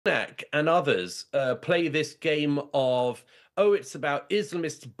Sunak and others play this game of, oh, it's about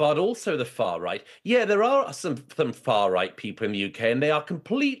Islamists, but also the far right. Yeah, there are some far right people in the UK, and they are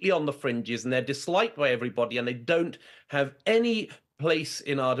completely on the fringes, and they're disliked by everybody, and they don't have any place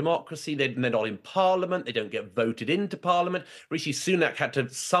in our democracy. They're not in Parliament. They don't get voted into Parliament. Rishi Sunak had to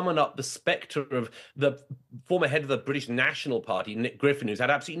summon up the spectre of the former head of the British National Party, Nick Griffin, who's had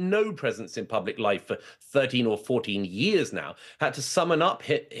absolutely no presence in public life for 13 or 14 years now, had to summon up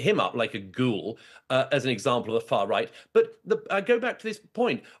him up like a ghoul as an example of the far right. But I go back to this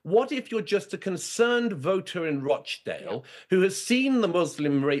point. What if you're just a concerned voter in Rochdale who has seen the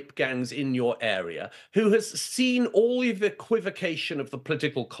Muslim rape gangs in your area, who has seen all of the equivocation of the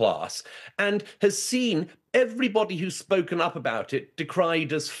political class, and has seen everybody who's spoken up about it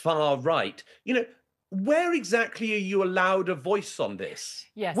decried as far right? Where exactly are you allowed a voice on this?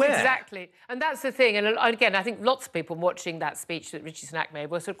 Yes, Where? exactly. And that's the thing. And again, I think lots of people watching that speech that Rishi Sunak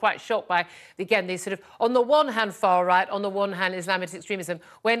made were sort of quite shocked by, again, these sort of, on the one hand, far right, on the one hand, Islamist extremism,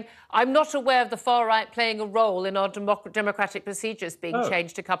 when I'm not aware of the far right playing a role in our democratic procedures being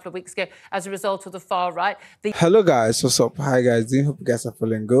changed a couple of weeks ago as a result of the far right. Hello guys, what's up? Hi guys, I hope you guys are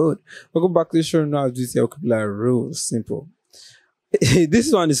feeling good. Welcome back to the show. Now, this is rules. Simple.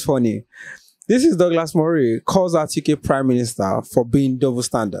 This one is funny. This is Douglas Murray calls out UK Prime Minister for being double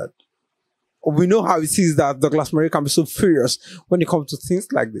standard. We know how it is that Douglas Murray can be so furious when it comes to things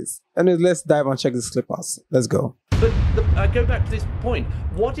like this. Anyways, let's dive and check these clippers. Let's go. But I go back to this point.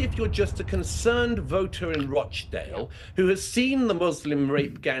 What if you're just a concerned voter in Rochdale who has seen the Muslim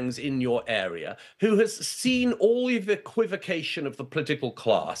rape gangs in your area, who has seen all of the equivocation of the political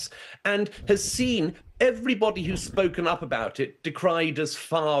class, and has seen everybody who's spoken up about it decried as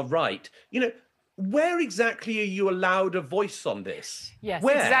far right? Where exactly are you allowed a voice on this? Yes,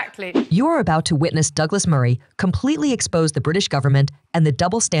 Where? exactly. You're about to witness Douglas Murray completely expose the British government and the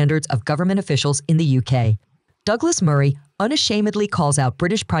double standards of government officials in the UK. Douglas Murray unashamedly calls out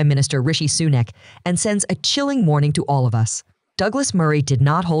British Prime Minister Rishi Sunak and sends a chilling warning to all of us. Douglas Murray did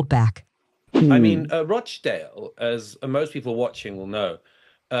not hold back. I mean, Rochdale, as most people watching will know,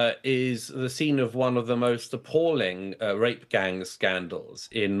 is the scene of one of the most appalling rape gang scandals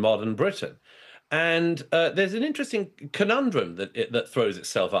in modern Britain. And there's an interesting conundrum that throws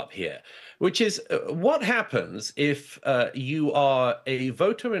itself up here, which is what happens if you are a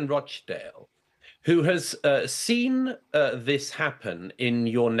voter in Rochdale who has seen this happen in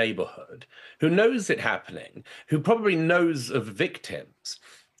your neighborhood, who knows it happening, who probably knows of victims,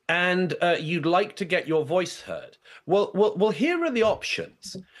 and you'd like to get your voice heard. Well, here are the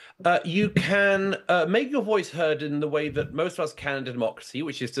options. You can make your voice heard in the way that most of us can in a democracy,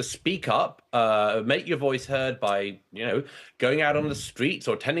 which is to speak up, make your voice heard by, going out on the streets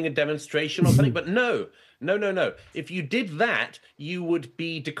or attending a demonstration or something. But no. If you did that, you would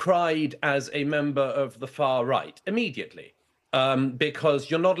be decried as a member of the far right immediately. Because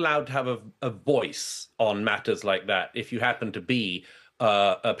you're not allowed to have a voice on matters like that if you happen to be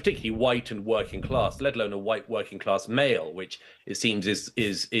particularly white and working class, let alone a white working class male, which it seems is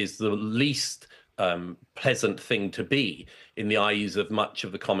the least pleasant thing to be in the eyes of much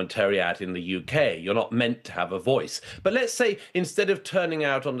of the commentariat in the UK. You're not meant to have a voice. But let's say instead of turning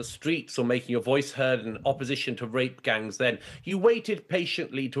out on the streets or making your voice heard in opposition to rape gangs, then you waited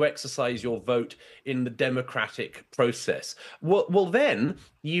patiently to exercise your vote in the democratic process. Well, then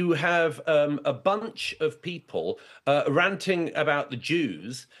you have a bunch of people ranting about the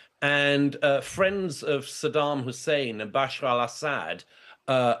Jews and friends of Saddam Hussein and Bashar al-Assad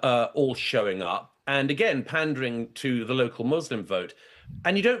all showing up, and again pandering to the local Muslim vote,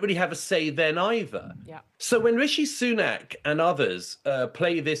 and you don't really have a say then either. So when Rishi Sunak and others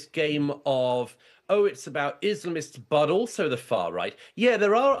play this game of, oh, it's about Islamists, but also the far right. Yeah,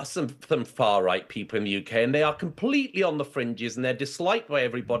 there are some far right people in the UK, and they are completely on the fringes, and they're disliked by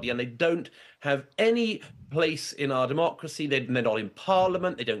everybody, and they don't have any place in our democracy. They're not in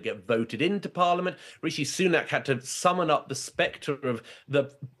Parliament. They don't get voted into Parliament. Rishi Sunak had to summon up the spectre of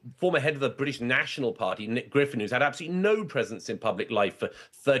the former head of the British National Party, Nick Griffin, who's had absolutely no presence in public life for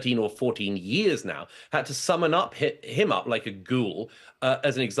 13 or 14 years now, had to summon up him up like a ghoul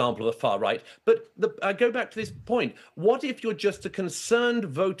as an example of the far right. But I go back to this point. What if you're just a concerned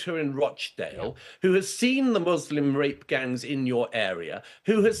voter in Rochdale who has seen the Muslim rape gangs in your area,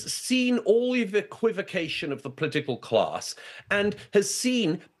 who has seen all of the equivocation of the political class, and has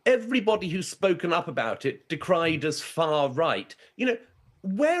seen everybody who's spoken up about it decried as far right?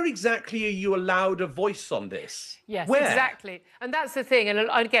 where exactly are you allowed a voice on this? Yes, Where? exactly. And that's the thing. And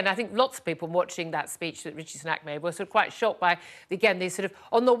again, I think lots of people watching that speech that Rishi Sunak made were sort of quite shocked by, again, these sort of,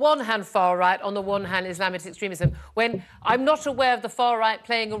 on the one hand, far right, on the one hand, Islamist extremism, when I'm not aware of the far right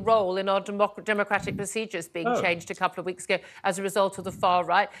playing a role in our democratic procedures being changed a couple of weeks ago as a result of the far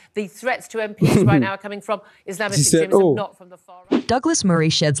right. The threats to MPs right now are coming from Islamist extremism, not from the far right. Douglas Murray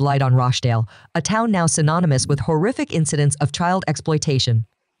sheds light on Rochdale, a town now synonymous with horrific incidents of child exploitation.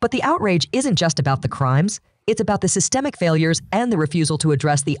 But the outrage isn't just about the crimes. It's about the systemic failures and the refusal to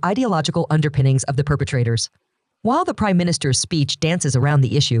address the ideological underpinnings of the perpetrators. While the Prime Minister's speech dances around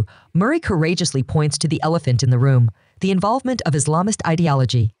the issue, Murray courageously points to the elephant in the room, the involvement of Islamist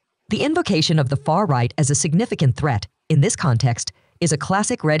ideology. The invocation of the far right as a significant threat, in this context, is a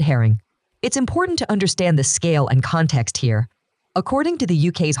classic red herring. It's important to understand the scale and context here. According to the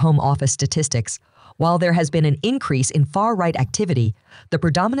UK's Home Office statistics, while there has been an increase in far-right activity, the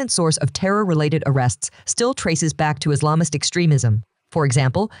predominant source of terror-related arrests still traces back to Islamist extremism. For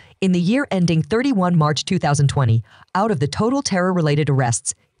example, in the year ending 31 March 2020, out of the total terror-related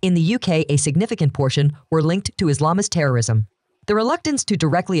arrests, in the UK a significant portion were linked to Islamist terrorism. The reluctance to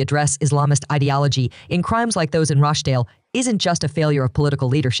directly address Islamist ideology in crimes like those in Rochdale isn't just a failure of political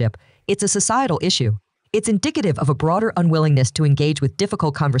leadership, it's a societal issue. It's indicative of a broader unwillingness to engage with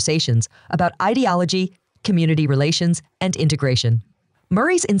difficult conversations about ideology, community relations, and integration.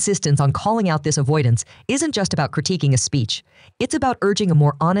 Murray's insistence on calling out this avoidance isn't just about critiquing a speech. It's about urging a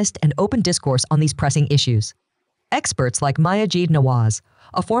more honest and open discourse on these pressing issues. Experts like Mayajid Nawaz,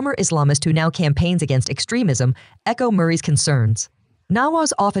 a former Islamist who now campaigns against extremism, echo Murray's concerns.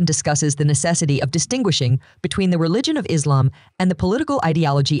 Nawaz often discusses the necessity of distinguishing between the religion of Islam and the political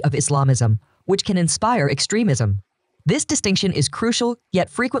ideology of Islamism, which can inspire extremism. This distinction is crucial, yet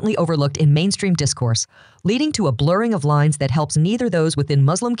frequently overlooked in mainstream discourse, leading to a blurring of lines that helps neither those within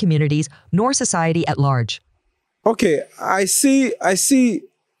Muslim communities nor society at large. Okay, I see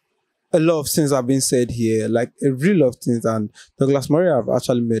a lot of things have been said here, like a real lot of things, and Douglas Murray have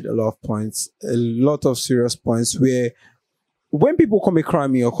actually made a lot of points, a lot of serious points, where when people commit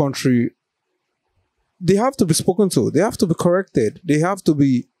crime in your country, they have to be spoken to, they have to be corrected, they have to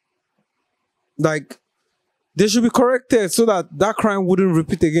be, like, they should be corrected so that that crime wouldn't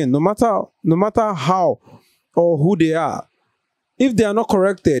repeat again, no matter how or who they are. If they are not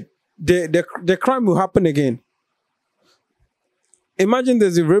corrected, the crime will happen again. Imagine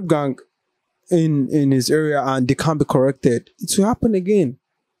there's a rape gang in his area and they can't be corrected. It will happen again.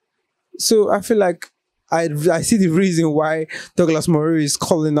 So I feel like I see the reason why Douglas Murray is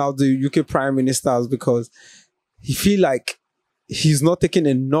calling out the UK Prime Minister, because he feel like he's not taking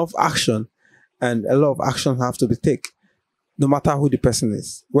enough action, and a lot of action have to be taken, no matter who the person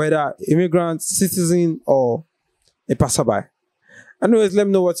is, whether immigrant, citizen, or a passerby. Anyways, let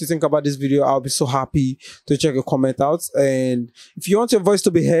me know what you think about this video. I'll be so happy to check your comment out. And if you want your voice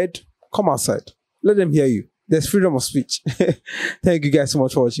to be heard, come outside. Let them hear you. There's freedom of speech. Thank you guys so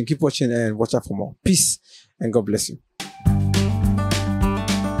much for watching. Keep watching and watch out for more. Peace and God bless you.